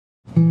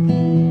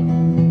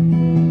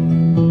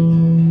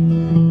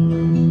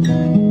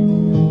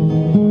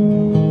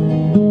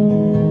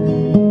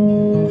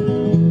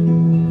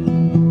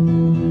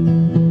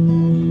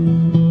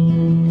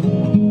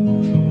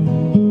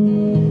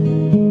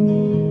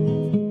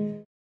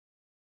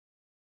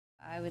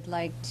I would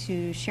like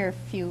to share a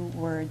few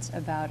words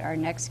about our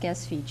next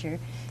guest feature,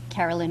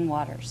 Carolyn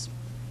Waters.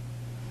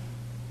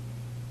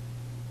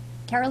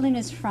 Carolyn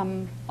is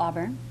from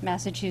Auburn,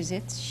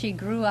 Massachusetts. She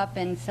grew up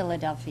in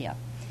Philadelphia.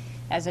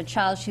 As a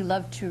child, she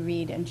loved to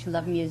read and she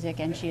loved music,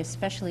 and she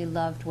especially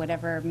loved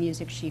whatever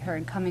music she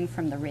heard coming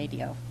from the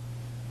radio.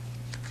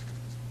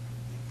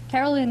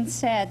 Carolyn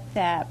said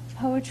that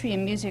poetry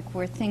and music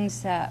were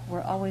things that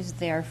were always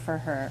there for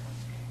her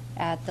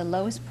at the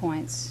lowest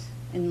points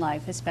in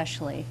life,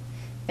 especially.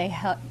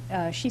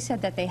 She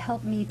said that they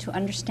helped me to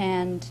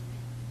understand,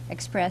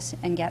 express,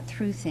 and get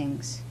through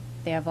things.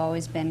 They have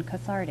always been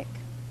cathartic.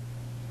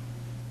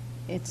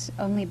 It's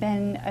only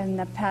been in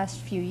the past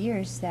few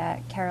years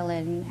that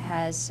Carolyn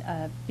has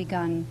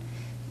begun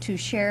to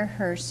share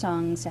her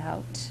songs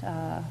out,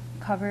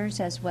 covers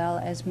as well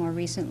as more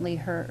recently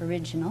her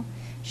original.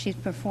 She's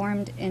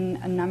performed in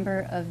a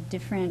number of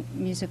different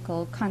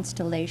musical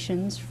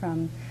constellations,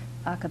 from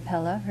a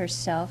cappella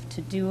herself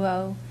to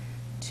duo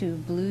to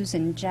blues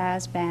and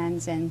jazz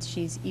bands, and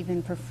she's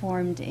even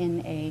performed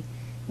in a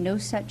No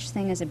Such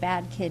Thing as a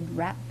Bad Kid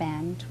rap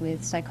band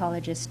with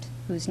psychologist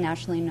who's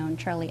nationally known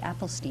Charlie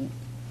Applestein.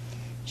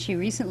 She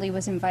recently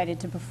was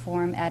invited to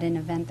perform at an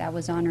event that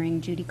was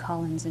honoring Judy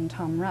Collins and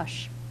Tom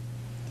Rush.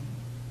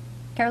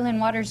 Carolyn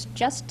Waters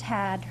just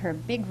had her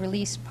big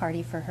release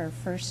party for her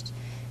first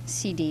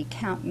CD,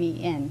 Count Me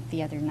In,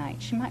 the other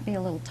night. She might be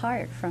a little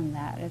tired from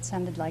that. It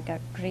sounded like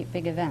a great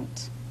big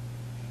event.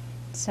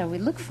 So we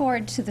look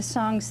forward to the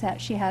songs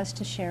that she has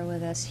to share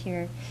with us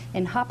here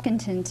in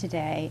Hopkinton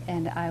today,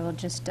 and I will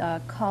just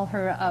call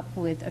her up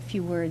with a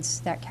few words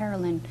that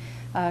Carolyn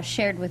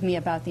shared with me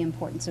about the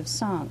importance of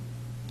song.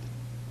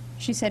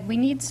 She said, "We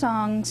need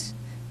songs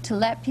to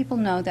let people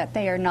know that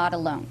they are not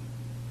alone.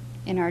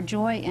 In our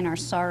joy, in our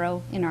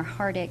sorrow, in our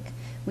heartache,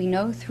 we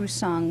know through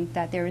song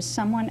that there is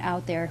someone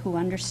out there who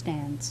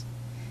understands.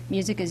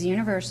 Music is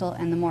universal,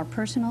 and the more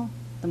personal,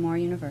 the more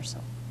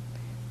universal."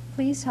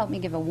 Please help me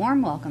give a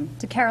warm welcome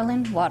to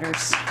Carolyn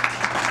Waters.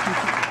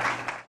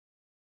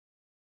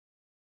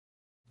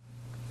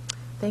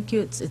 Thank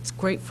you. It's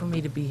great for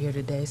me to be here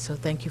today, so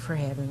thank you for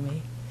having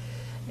me.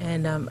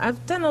 And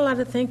I've done a lot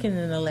of thinking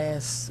in the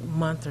last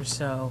month or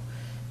so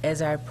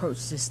as I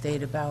approach this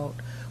date about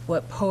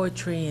what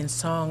poetry and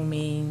song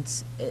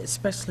means,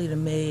 especially to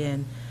me.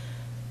 And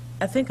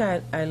I think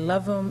I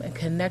love them and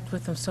connect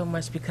with them so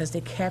much because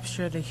they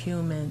capture the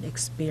human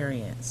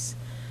experience.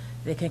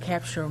 They can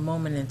capture a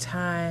moment in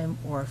time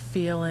or a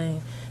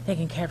feeling. They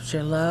can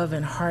capture love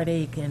and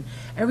heartache and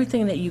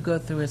everything that you go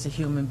through as a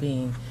human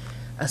being.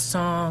 A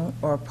song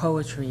or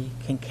poetry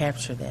can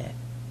capture that,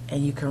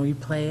 and you can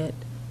replay it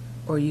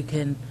or you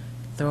can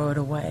throw it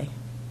away.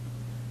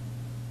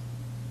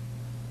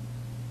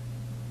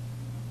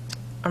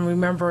 I'm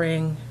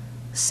remembering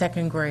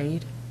second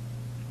grade,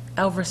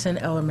 Elverson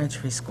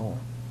Elementary School,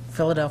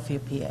 Philadelphia,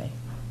 PA.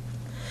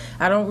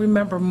 I don't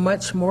remember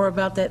much more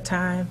about that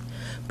time,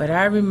 but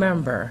I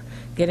remember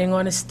getting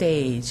on a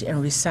stage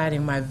and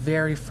reciting my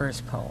very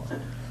first poem.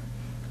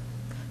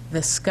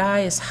 The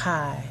sky is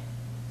high,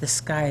 the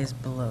sky is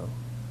blue.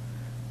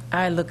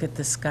 I look at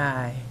the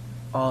sky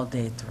all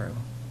day through.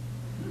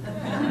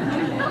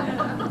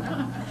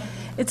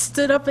 It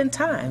stood up in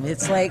time.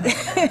 It's like,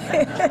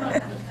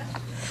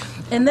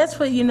 and that's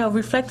what,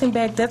 reflecting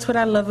back, that's what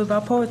I love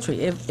about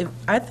poetry. If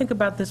I think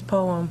about this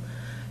poem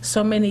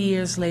so many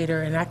years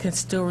later, and I can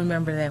still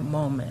remember that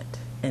moment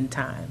in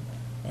time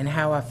and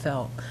how I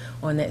felt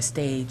on that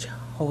stage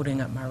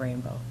holding up my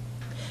rainbow.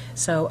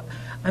 So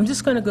I'm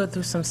just going to go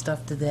through some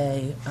stuff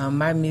today,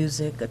 my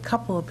music, a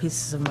couple of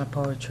pieces of my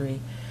poetry,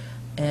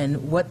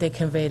 and what they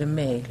convey to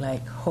me,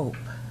 like hope.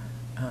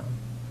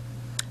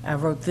 I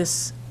wrote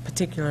this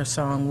particular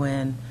song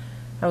when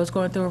I was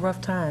going through a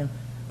rough time,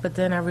 but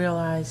then I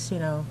realized,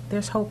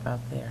 there's hope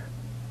out there.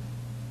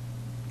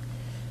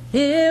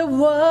 It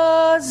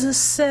was a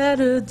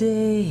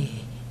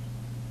Saturday,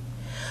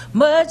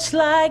 much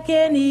like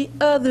any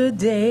other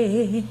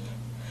day,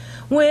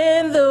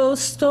 when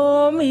those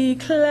stormy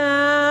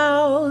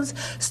clouds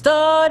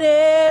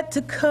started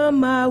to come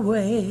my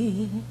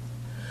way,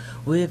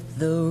 with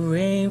the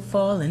rain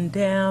falling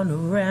down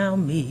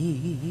around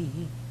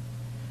me.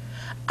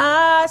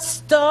 I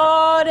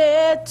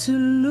started to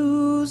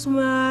lose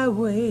my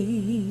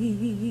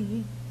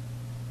way.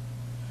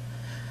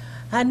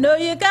 I know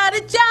you got a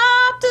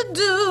job to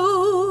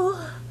do,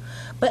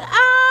 but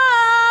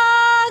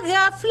I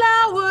got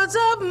flowers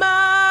of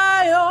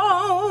my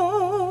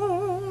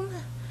own,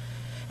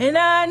 and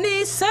I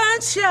need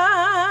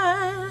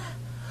sunshine,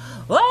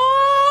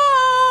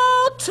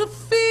 oh, to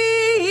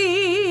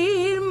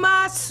feed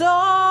my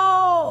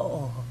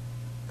soul.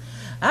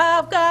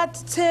 I've got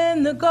to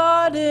tend the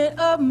garden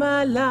of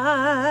my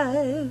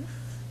life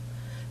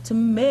to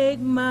make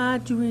my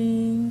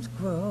dreams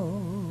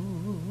grow.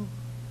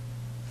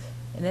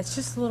 And that's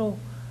just a little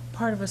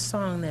part of a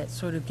song that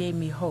sort of gave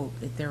me hope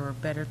that there were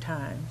better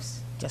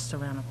times just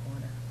around the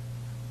corner.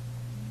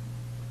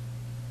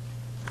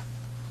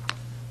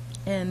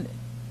 And,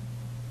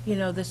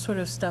 this sort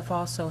of stuff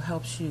also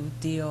helps you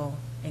deal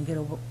and get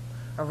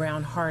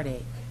around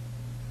heartache.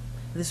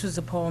 This was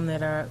a poem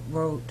that I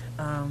wrote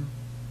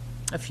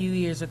a few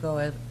years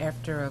ago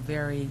after a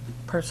very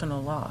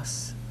personal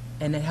loss,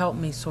 and it helped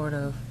me sort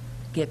of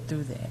get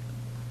through that.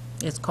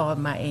 It's called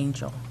My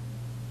Angel.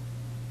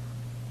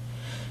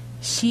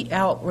 She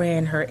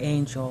outran her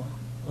angel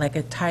like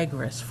a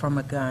tigress from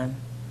a gun.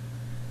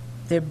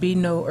 There'd be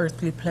no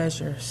earthly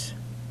pleasures.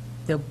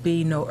 There'll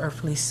be no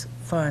earthly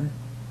fun.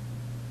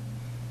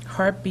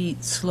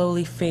 Heartbeat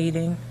slowly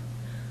fading,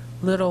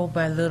 little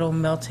by little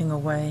melting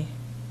away.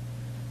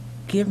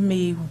 Give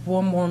me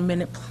one more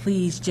minute,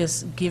 please,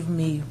 just give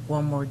me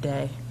one more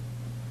day.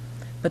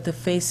 But the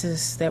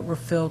faces that were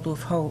filled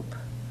with hope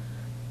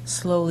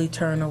slowly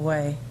turn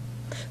away.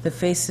 The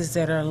faces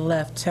that are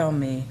left tell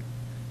me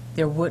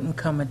there wouldn't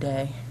come a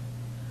day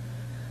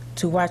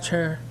to watch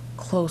her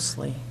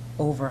closely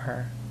over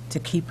her, to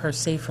keep her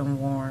safe and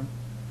warm,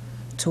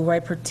 to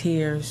wipe her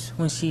tears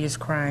when she is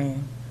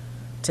crying,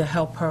 to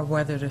help her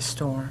weather the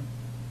storm,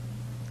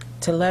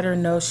 to let her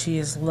know she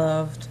is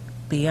loved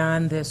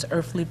beyond this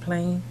earthly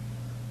plane.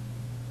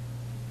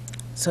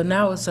 So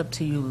now it's up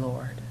to you,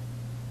 Lord,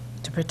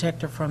 to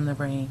protect her from the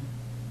rain.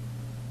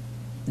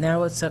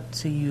 Now it's up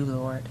to you,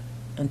 Lord,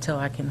 until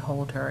I can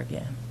hold her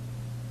again.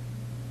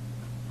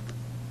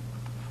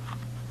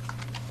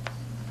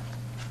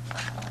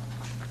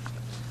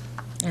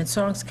 And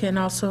songs can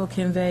also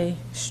convey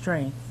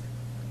strength.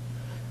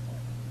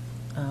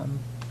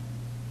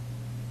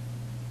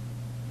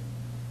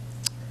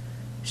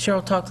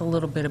 Cheryl talked a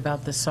little bit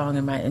about this song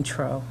in my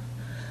intro,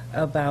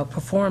 about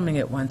performing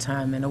it one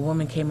time, and a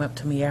woman came up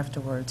to me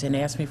afterwards and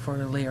asked me for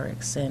the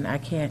lyrics, and I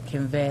can't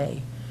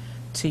convey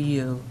to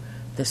you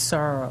the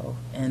sorrow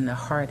and the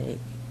heartache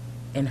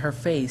in her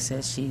face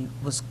as she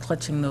was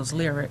clutching those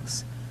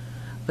lyrics.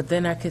 But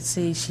then I could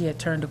see she had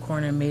turned a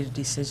corner and made a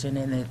decision,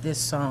 and that this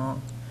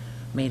song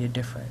made a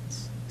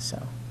difference.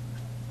 So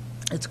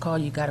it's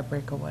called You Gotta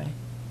Break Away.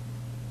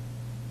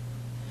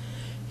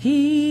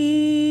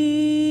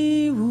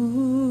 He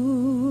wounds,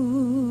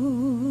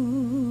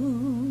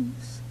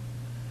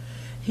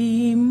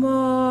 he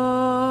mars,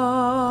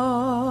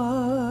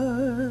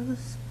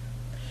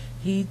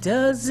 he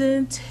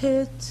doesn't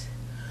hit,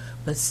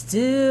 but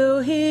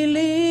still he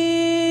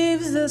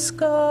leaves the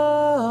scars.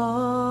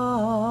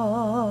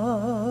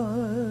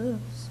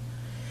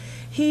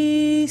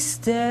 He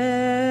stabs,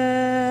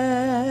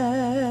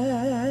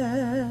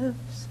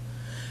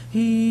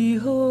 he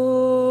holds,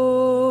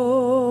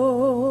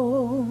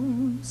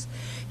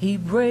 he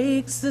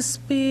breaks the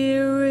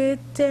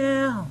spirit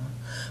down,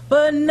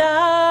 but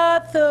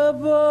not the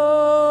bones.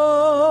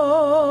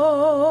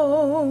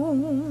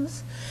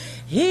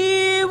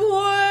 He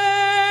waits,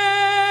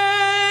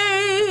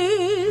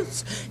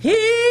 he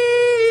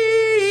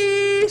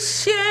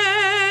shames.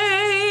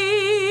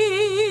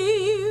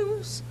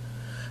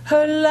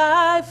 Her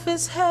life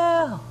is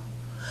hell,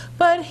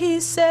 but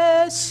he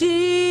says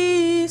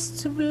she's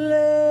to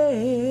blame.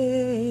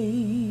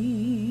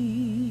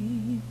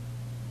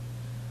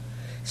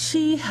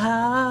 She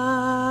hides,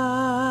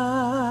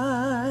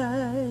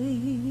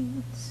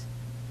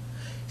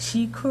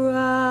 she cries,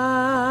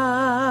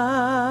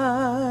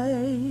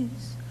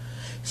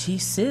 she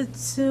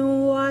sits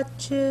and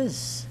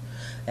watches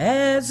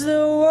as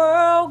the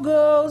world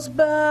goes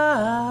by.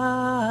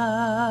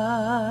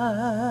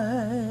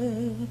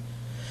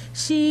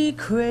 She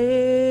craves,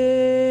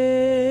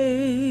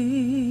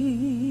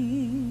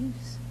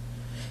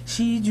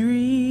 she dreams,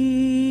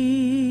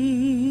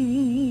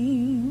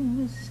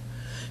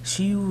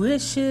 she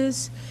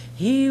wishes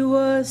he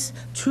was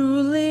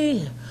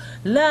truly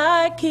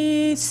like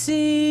he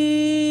seemed.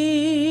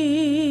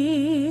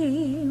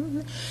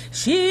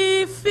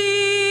 She feels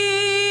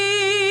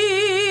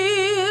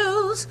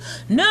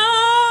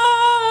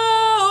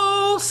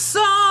no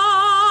song.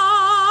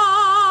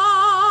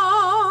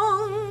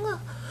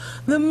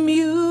 The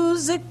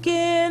music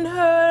in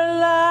her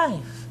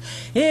life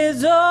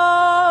is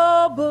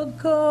all but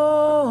gone.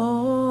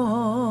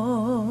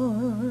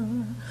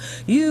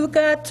 You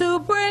got to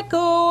break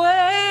away,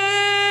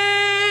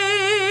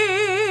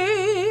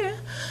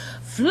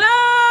 fly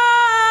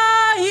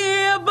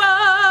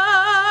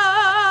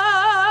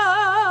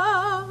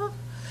above,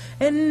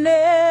 and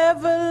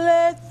never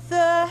let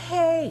the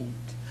hate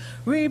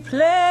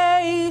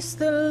replace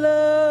the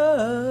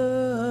love.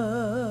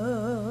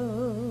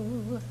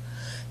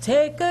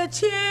 Take a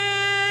chance,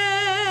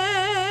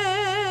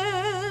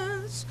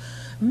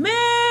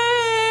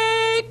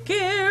 make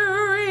it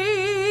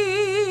real.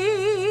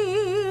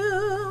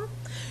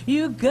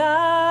 You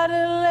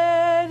gotta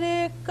let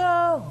it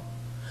go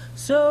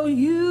so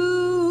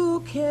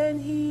you can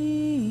heal.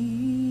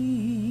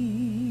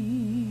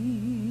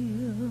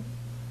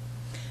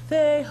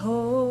 They hoped,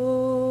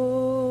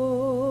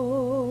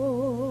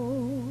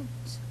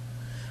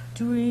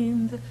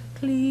 dreamed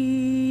clean.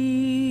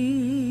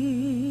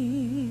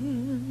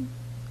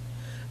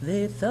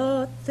 They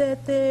thought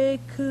that they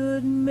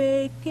could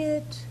make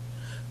it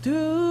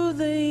through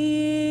the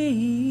years.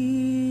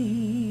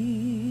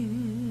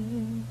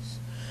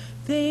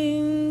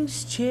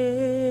 Things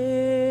change.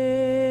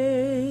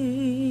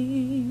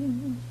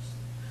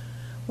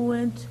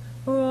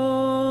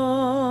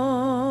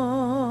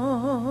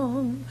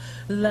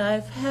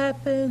 life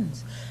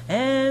happens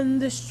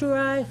and the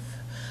strife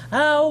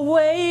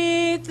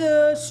outweigh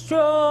the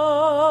strong.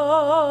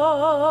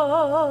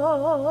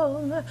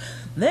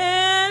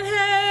 Then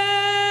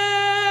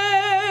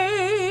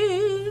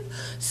hate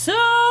so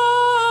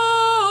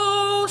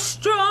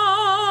strong,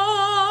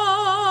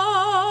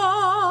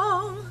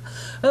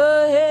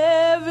 a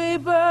heavy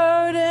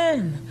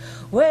burden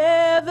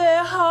where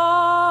their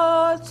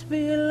hearts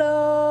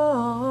belong.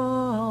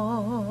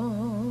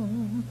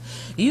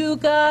 You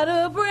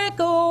gotta break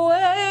away,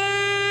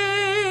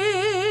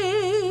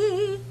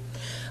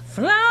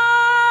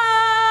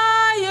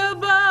 fly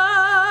above,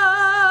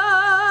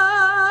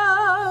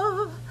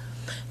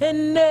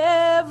 and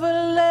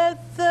never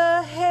let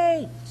the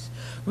hate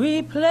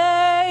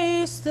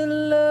replace the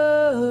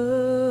love.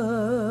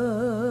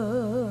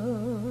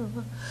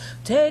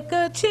 Take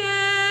a chance,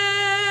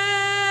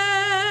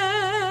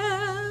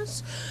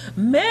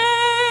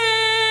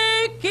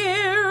 make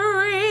it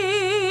real.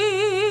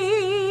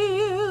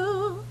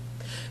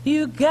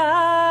 You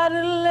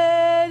gotta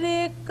let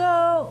it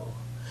go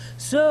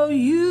so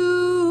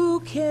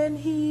you can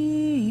heal.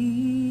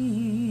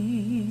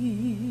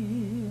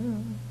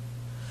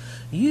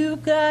 You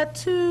got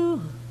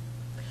to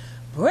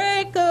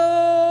break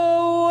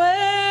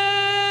away.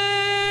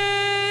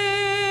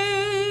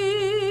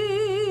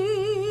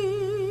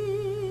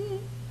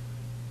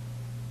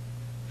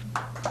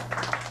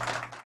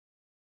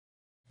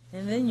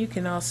 And then you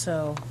can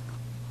also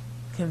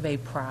convey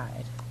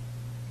pride.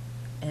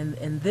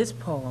 And this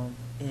poem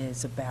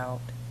is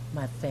about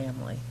my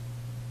family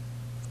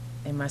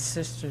and my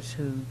sisters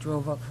who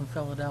drove up from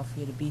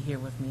Philadelphia to be here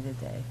with me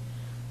today,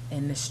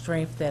 and the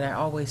strength that I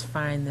always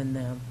find in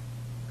them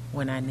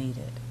when I need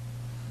it.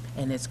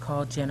 And it's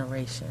called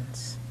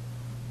Generations.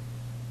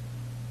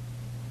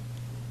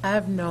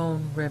 I've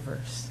known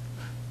rivers,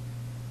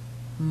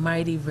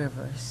 mighty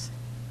rivers.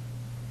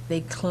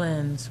 They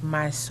cleanse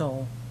my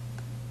soul.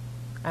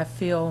 I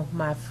feel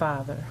my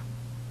father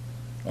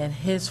and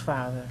his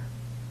father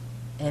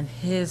and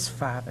his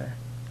father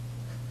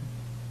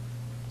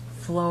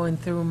flowing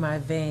through my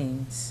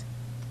veins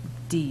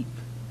deep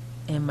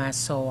in my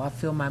soul. I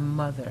feel my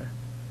mother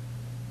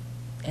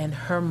and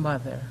her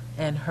mother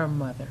and her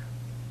mother.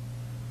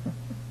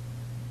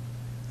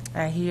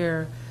 I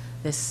hear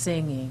the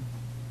singing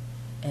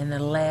and the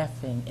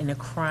laughing and the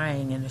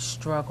crying and the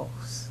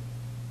struggles.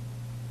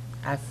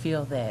 I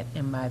feel that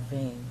in my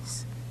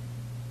veins,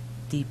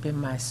 deep in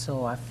my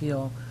soul. I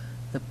feel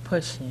the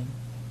pushing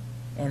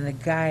and the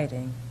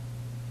guiding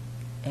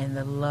and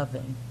the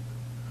loving,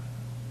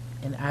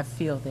 and I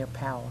feel their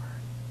power.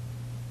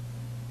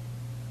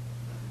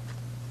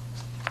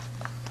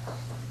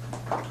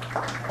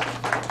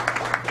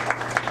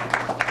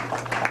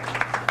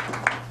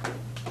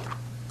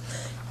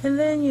 And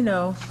then, you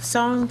know,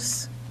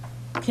 songs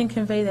can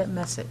convey that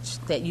message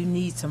that you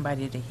need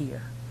somebody to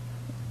hear.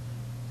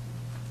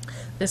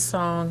 This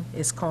song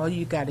is called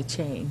You Gotta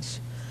Change.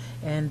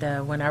 And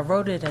when I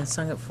wrote it and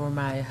sung it for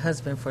my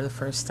husband for the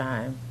first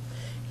time,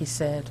 he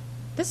said,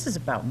 "This is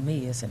about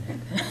me, isn't it?"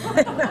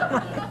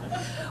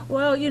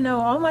 Well, you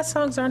know, all my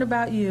songs aren't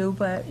about you,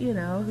 but, you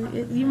know,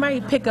 you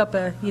might pick up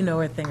a, you know,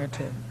 a thing or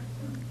two.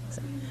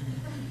 So,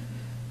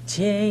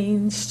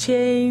 change,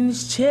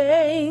 change,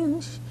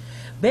 change.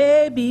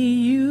 Baby,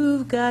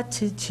 you've got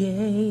to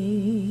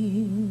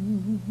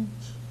change.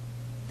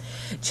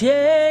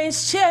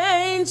 Change,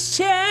 change,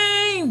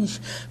 change.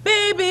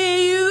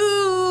 Baby,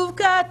 you've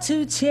got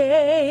to change.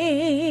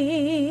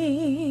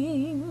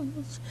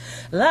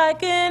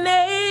 Like an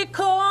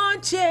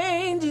acorn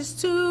changes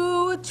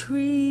to a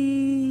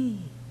tree.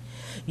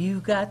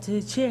 You've got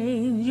to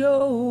change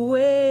your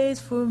ways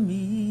for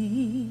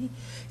me.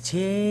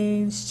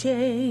 Change,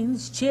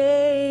 change,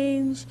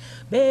 change.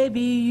 Baby,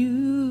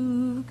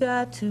 you've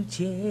got to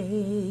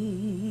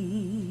change.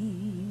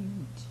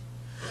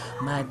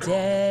 My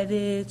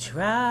daddy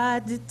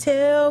tried to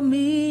tell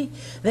me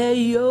that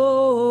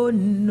you're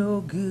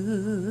no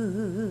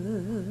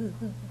good.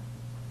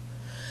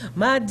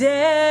 My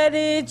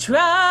daddy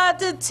tried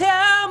to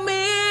tell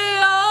me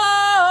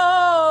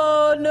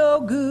you're no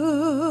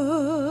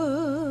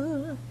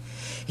good.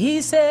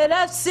 He said,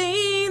 I've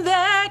seen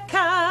that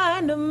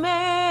kind of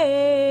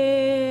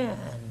man.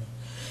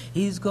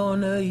 He's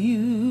gonna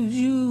use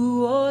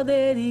you all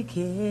that he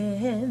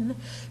can.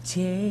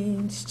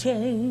 Change,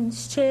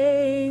 change,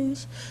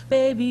 change.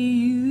 Baby,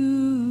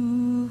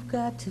 you've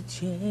got to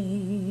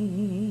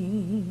change.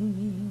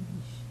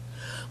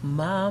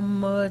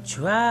 Mama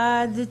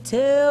tried to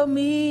tell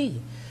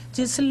me,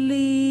 just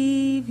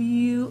leave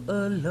you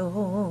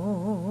alone.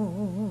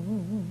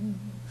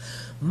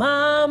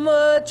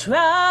 Mama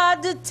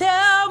tried to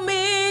tell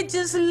me,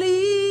 just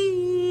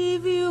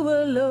leave you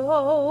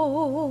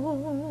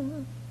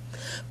alone.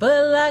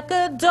 But like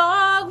a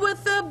dog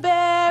with a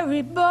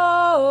buried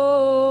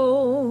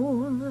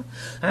bone,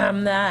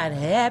 I'm not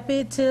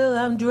happy till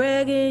I'm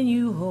dragging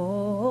you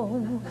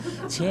home.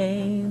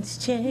 Change,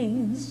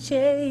 change,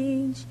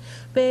 change.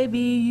 Baby,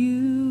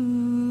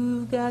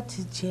 you've got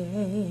to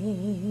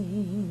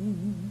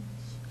change.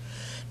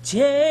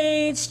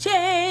 Change,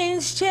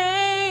 change,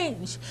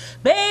 change.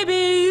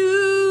 Baby,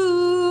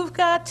 you've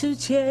got to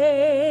change.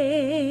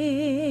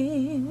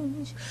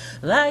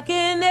 Like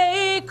an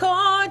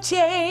acorn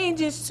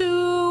changes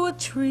to a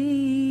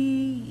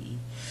tree.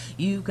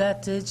 You've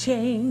got to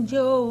change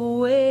your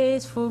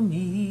ways for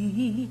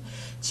me.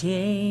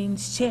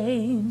 Change,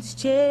 change,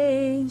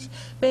 change.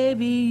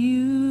 Baby,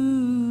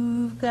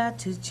 you've got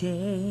to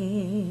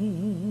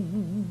change.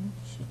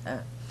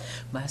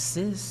 My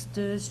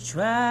sisters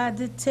tried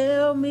to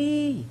tell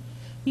me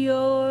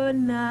you're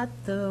not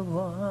the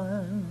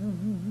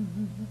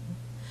one.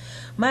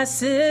 My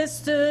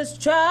sisters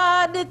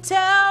tried to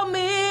tell me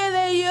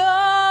that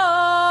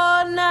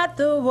you're not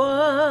the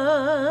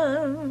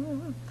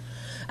one.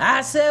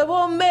 I said,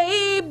 well,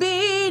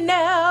 maybe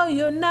now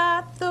you're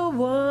not the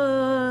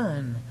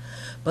one,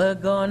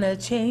 but gonna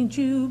change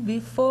you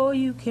before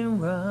you can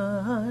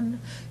run.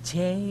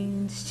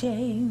 Change,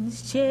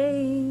 change,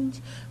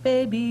 change.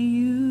 Baby,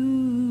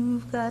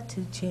 you've got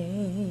to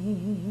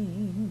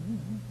change.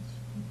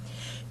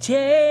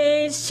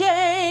 Change,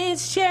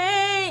 change,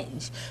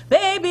 change.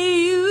 Baby,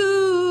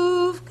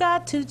 you've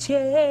got to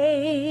change.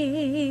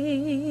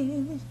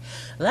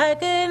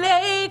 Like an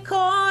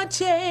acorn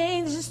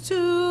changes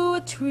to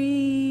a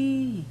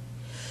tree.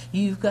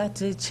 You've got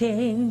to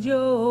change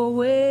your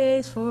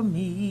ways for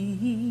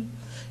me.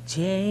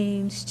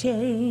 Change,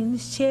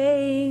 change,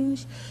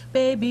 change.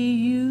 Baby,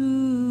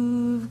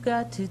 you've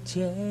got to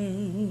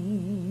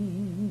change.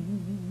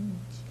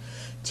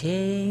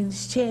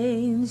 Change,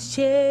 change,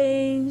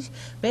 change.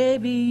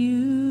 Baby,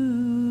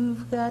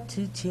 you've got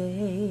to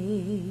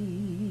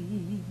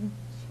change.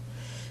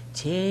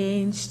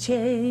 Change,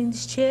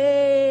 change,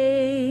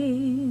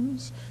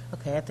 change.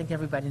 Okay, I think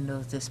everybody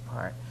knows this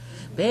part.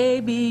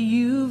 Baby,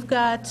 you've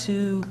got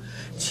to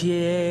change.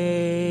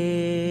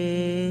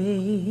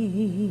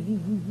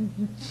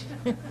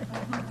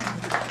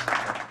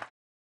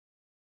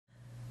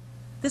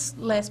 This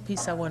last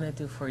piece I want to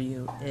do for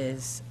you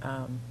is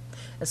a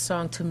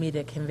song to me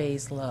that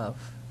conveys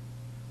love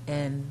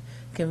and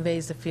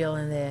conveys the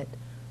feeling that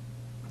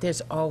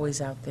there's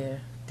always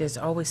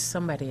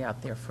somebody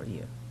out there for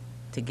you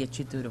to get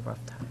you through the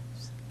rough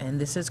times. And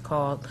this is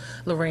called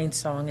Lorraine's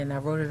Song, and I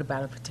wrote it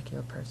about a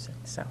particular person.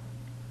 So,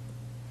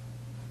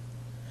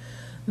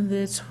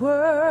 this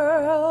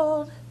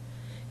world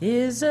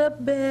is a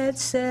bad,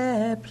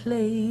 sad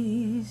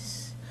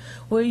place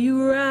where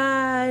you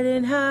ride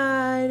and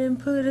hide and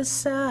put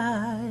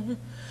aside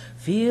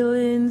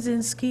feelings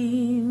and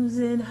schemes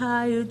and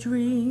higher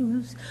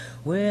dreams,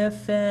 where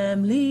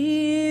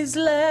families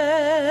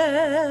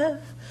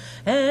laugh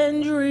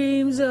and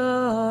dreams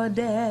are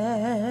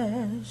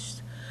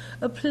dashed,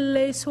 a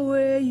place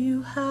where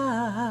you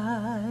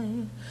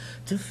hide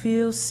to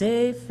feel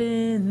safe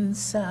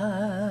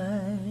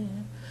inside.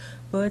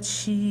 But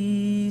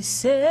she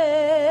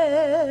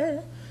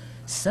said,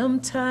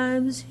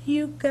 sometimes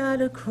you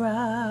gotta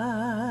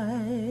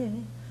cry.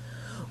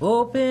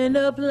 Open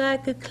up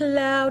like a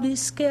cloudy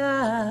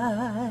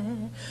sky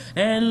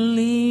and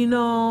lean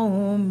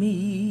on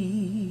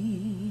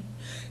me.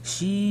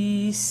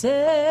 She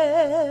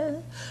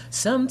said,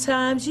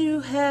 sometimes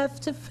you have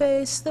to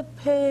face the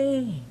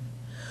pain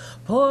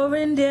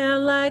pouring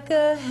down like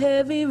a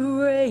heavy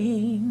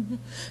rain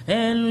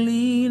and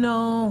lean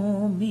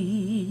on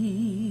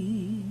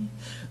me.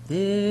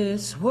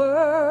 This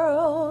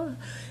world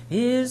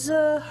is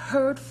a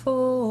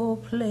hurtful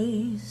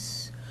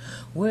place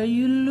where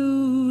you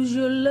lose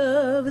your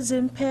loves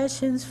and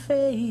passions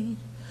fade,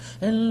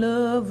 and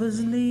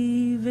lovers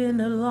leave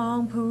in a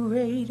long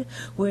parade,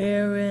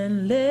 where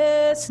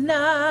endless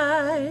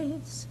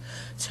nights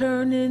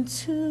turn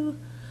into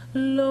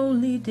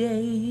lonely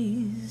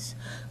days,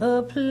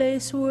 a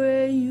place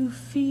where you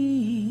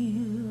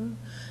feel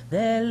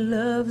that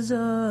love's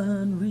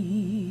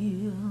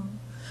unreal.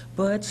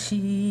 But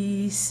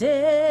she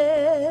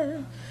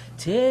said,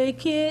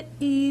 take it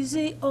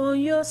easy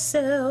on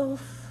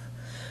yourself.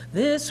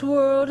 This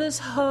world is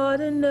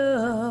hard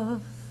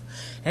enough,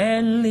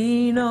 and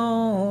lean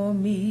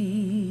on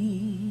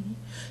me.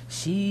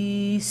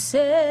 She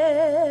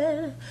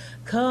said,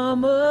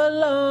 come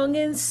along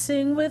and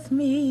sing with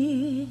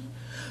me.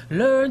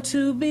 Learn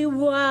to be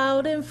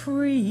wild and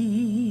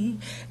free,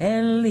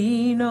 and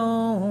lean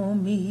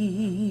on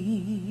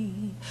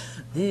me.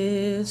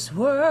 This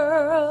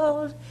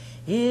world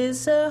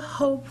is a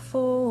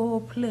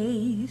hopeful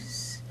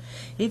place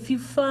if you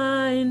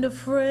find a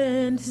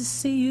friend to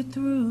see you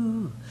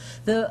through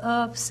the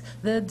ups,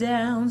 the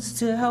downs,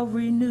 to help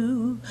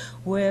renew,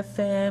 where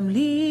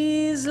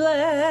families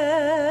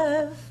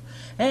laugh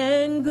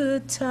and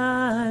good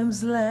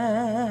times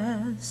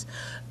last,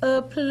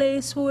 a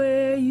place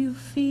where you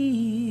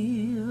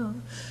feel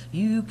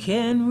you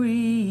can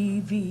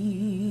reveal.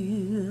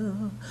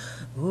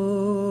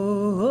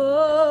 Oh, oh,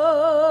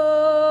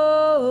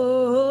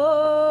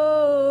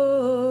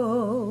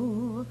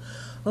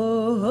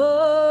 oh,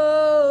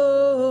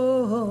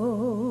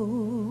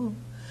 oh,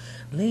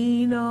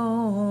 lean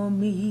on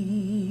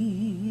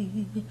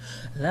me.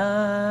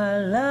 La,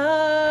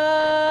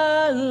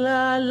 la,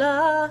 la,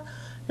 la,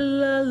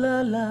 la,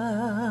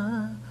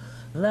 la,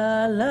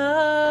 la,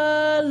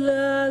 la,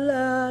 la,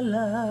 la,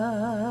 la.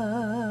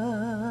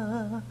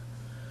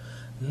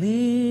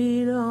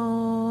 Lean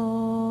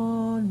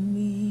on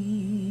me.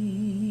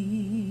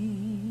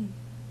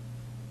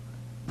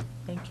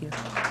 Thank you.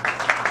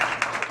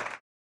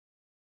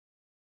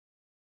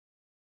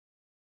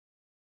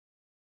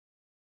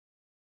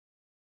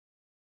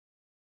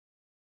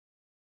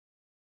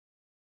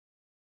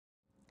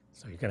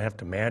 So you're going to have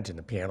to imagine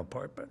the piano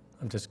part, but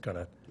I'm just going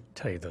to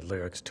tell you the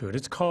lyrics to it.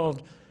 It's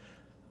called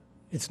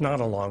It's Not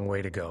a Long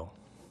Way to Go.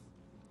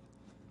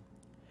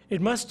 It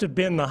must have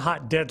been the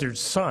hot desert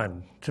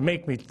sun to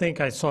make me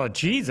think I saw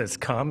Jesus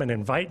come and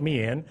invite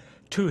me in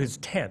to his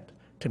tent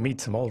to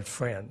meet some old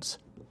friends.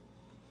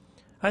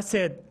 I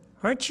said,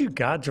 "Aren't you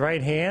God's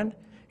right hand?"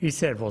 He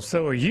said, "Well,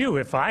 so are you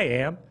if I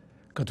am,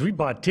 because we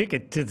bought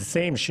tickets to the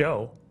same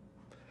show.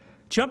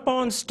 Jump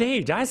on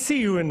stage. I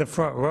see you in the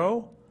front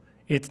row.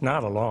 It's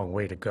not a long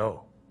way to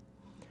go."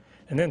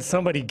 And then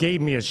somebody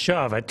gave me a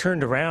shove. I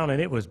turned around,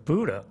 and it was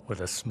Buddha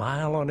with a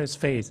smile on his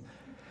face,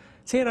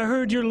 saying, "I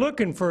heard you're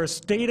looking for a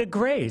state of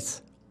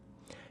grace."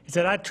 He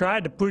said, "I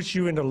tried to push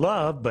you into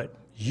love, but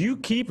you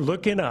keep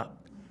looking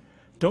up.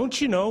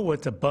 Don't you know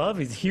what's above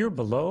is here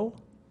below?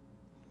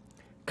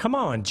 Come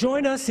on,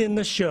 join us in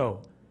the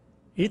show.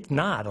 It's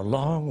not a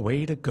long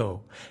way to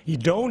go. You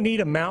don't need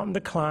a mountain to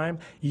climb.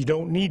 You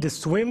don't need to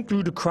swim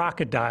through the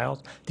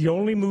crocodiles. The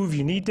only move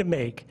you need to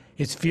make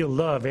is feel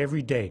love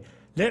every day.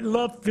 Let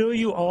love fill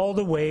you all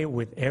the way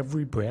with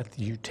every breath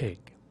you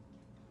take."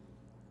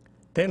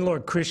 Then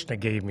Lord Krishna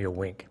gave me a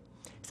wink.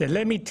 He said,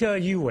 "Let me tell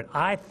you what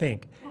I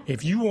think.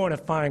 If you want to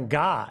find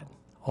God,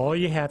 all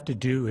you have to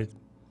do is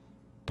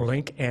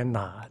blink and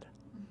nod."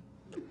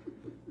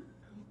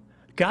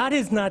 God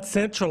is not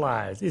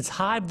centralized. It's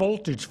high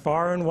voltage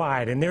far and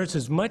wide, and there's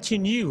as much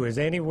in you as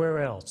anywhere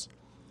else.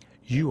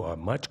 You are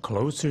much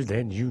closer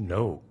than you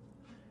know.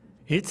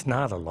 It's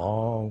not a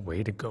long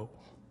way to go.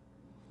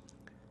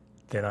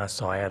 Then I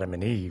saw Adam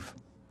and Eve.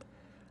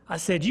 I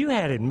said, "You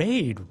had it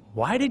made.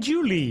 Why did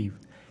you leave?"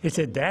 He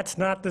said, "That's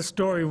not the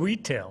story we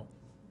tell.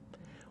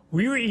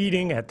 We were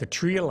eating at the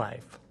tree of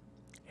life,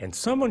 and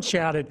someone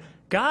shouted,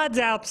 'God's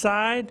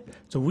outside,'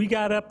 so we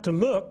got up to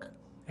look,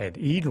 and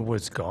Eden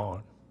was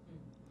gone.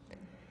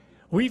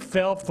 We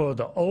fell for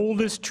the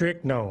oldest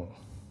trick known.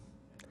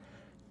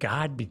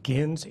 God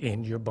begins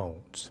in your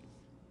bones.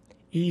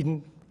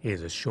 Eden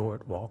is a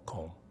short walk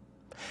home.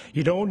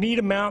 You don't need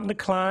a mountain to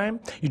climb.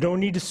 You don't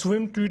need to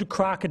swim through the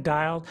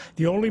crocodiles.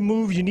 The only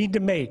move you need to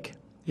make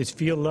is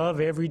feel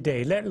love every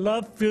day. Let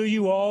love fill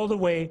you all the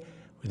way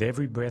with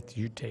every breath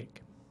you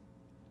take."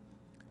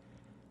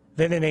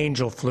 Then an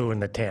angel flew in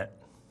the tent,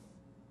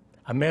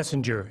 a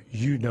messenger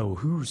you know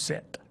who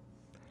sent.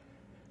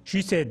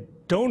 She said,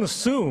 "Don't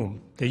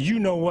assume that you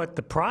know what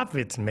the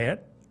prophets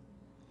meant.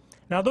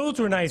 Now those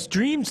were nice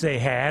dreams they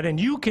had, and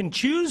you can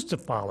choose to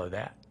follow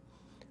that.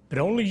 But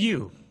only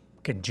you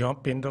can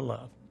jump into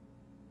love."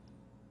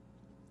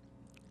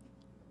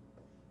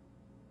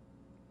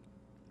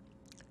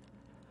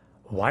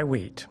 Why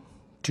wait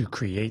to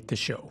create the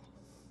show?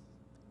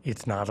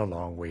 It's not a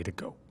long way to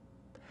go.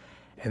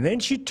 And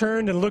then she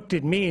turned and looked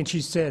at me and she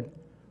said,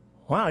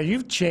 "Wow,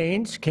 you've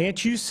changed.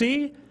 Can't you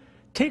see?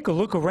 Take a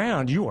look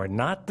around. You are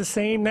not the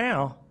same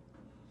now."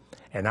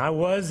 And I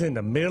was in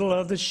the middle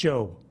of the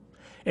show.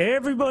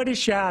 Everybody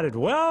shouted,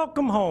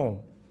 "Welcome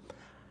home."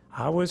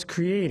 I was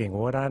creating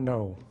what I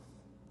know.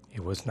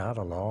 It was not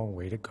a long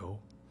way to go.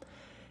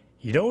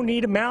 You don't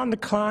need a mountain to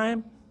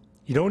climb.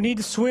 You don't need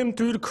to swim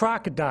through the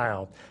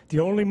crocodile. The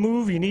only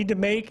move you need to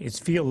make is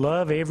feel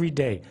love every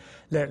day.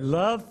 Let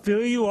love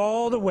fill you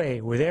all the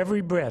way with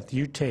every breath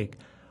you take.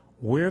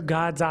 Wear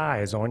God's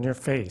eyes on your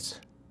face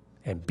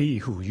and be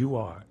who you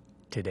are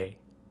today.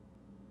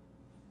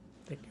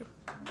 Thank you.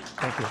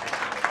 Thank you.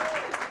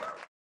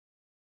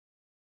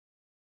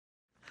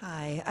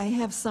 Hi, I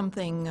have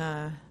something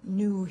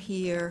new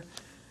here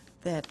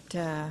that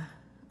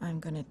I'm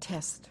going to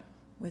test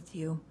with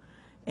you.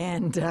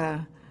 And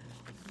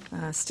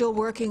still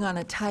working on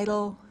a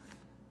title,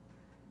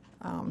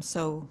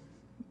 so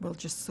we'll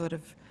just sort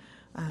of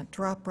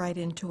drop right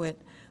into it.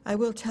 I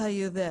will tell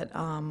you that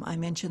I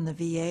mentioned the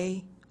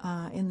VA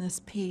in this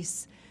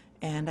piece,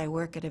 and I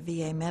work at a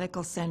VA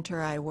medical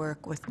center. I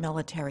work with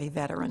military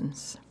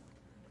veterans.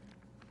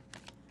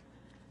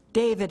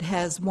 David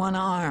has one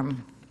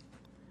arm.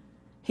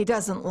 He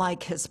doesn't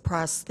like his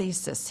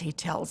prosthesis, he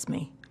tells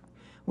me,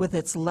 with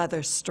its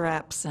leather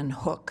straps and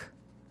hook.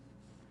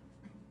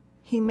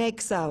 He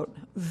makes out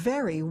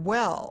very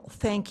well,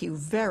 thank you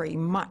very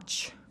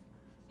much.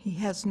 He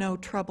has no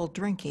trouble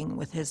drinking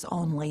with his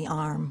only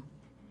arm.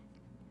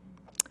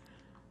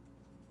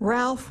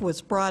 Ralph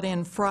was brought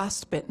in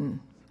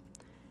frostbitten.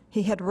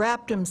 He had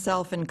wrapped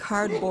himself in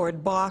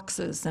cardboard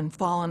boxes and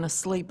fallen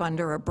asleep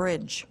under a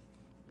bridge.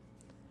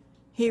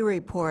 He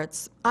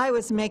reports, "I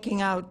was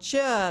making out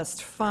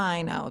just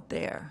fine out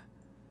there,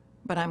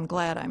 but I'm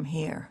glad I'm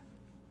here."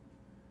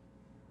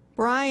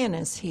 Brian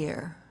is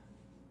here,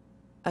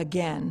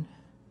 again.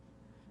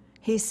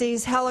 He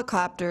sees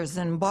helicopters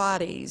and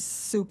bodies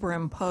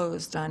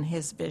superimposed on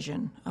his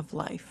vision of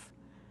life.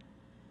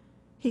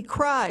 He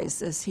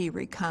cries as he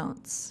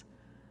recounts.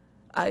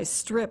 I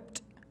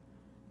stripped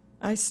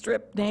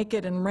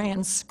naked and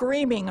ran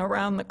screaming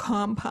around the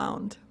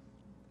compound.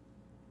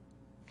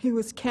 He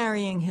was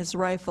carrying his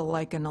rifle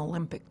like an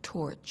Olympic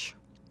torch.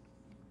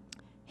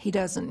 He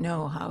doesn't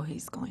know how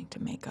he's going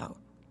to make out.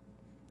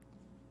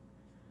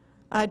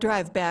 I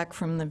drive back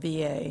from the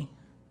VA,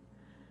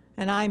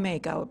 and I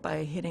make out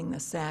by hitting the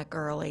sack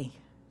early.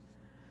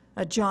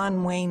 A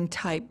John Wayne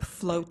type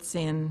floats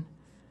in,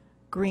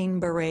 Green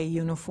Beret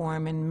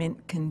uniform in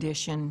mint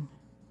condition.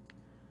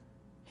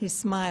 He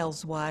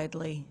smiles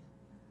widely,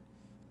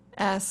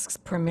 asks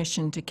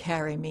permission to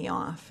carry me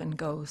off and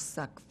go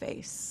suck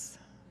face.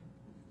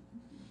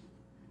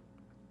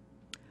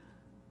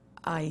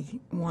 I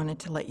wanted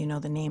to let you know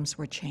the names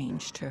were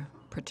changed to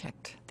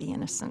protect the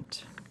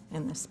innocent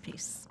in this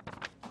piece.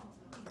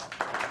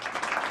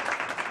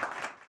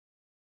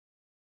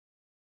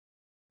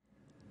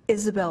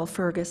 Isabel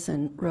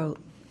Ferguson wrote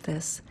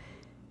this.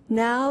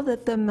 Now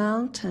that the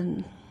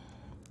mountain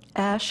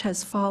ash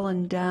has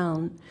fallen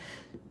down,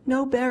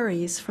 no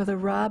berries for the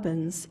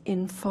robins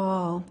in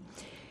fall.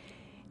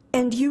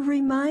 And you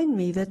remind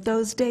me that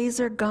those days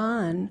are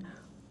gone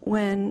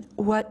when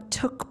what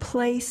took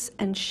place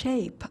and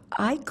shape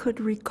I could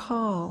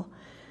recall.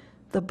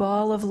 The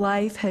ball of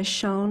life has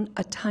shown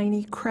a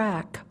tiny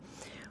crack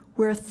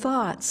where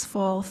thoughts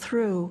fall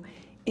through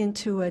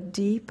into a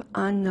deep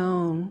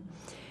unknown.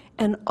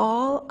 And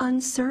all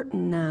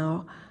uncertain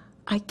now,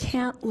 I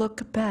can't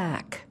look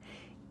back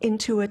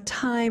into a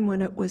time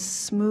when it was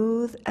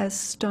smooth as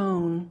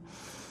stone.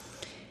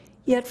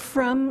 Yet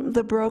from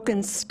the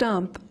broken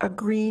stump a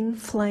green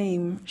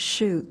flame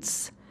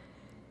shoots.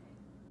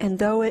 And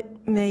though it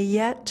may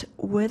yet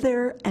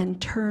wither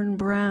and turn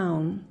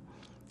brown,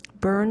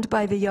 burned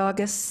by the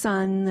August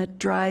sun that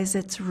dries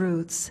its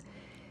roots,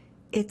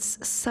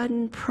 its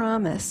sudden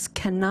promise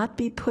cannot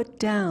be put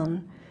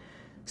down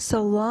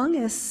so long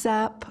as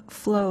sap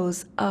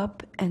flows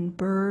up and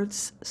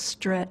birds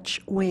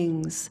stretch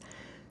wings.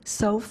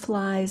 So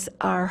flies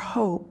our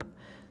hope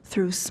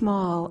through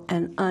small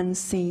and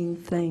unseen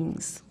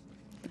things.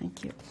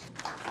 Thank you.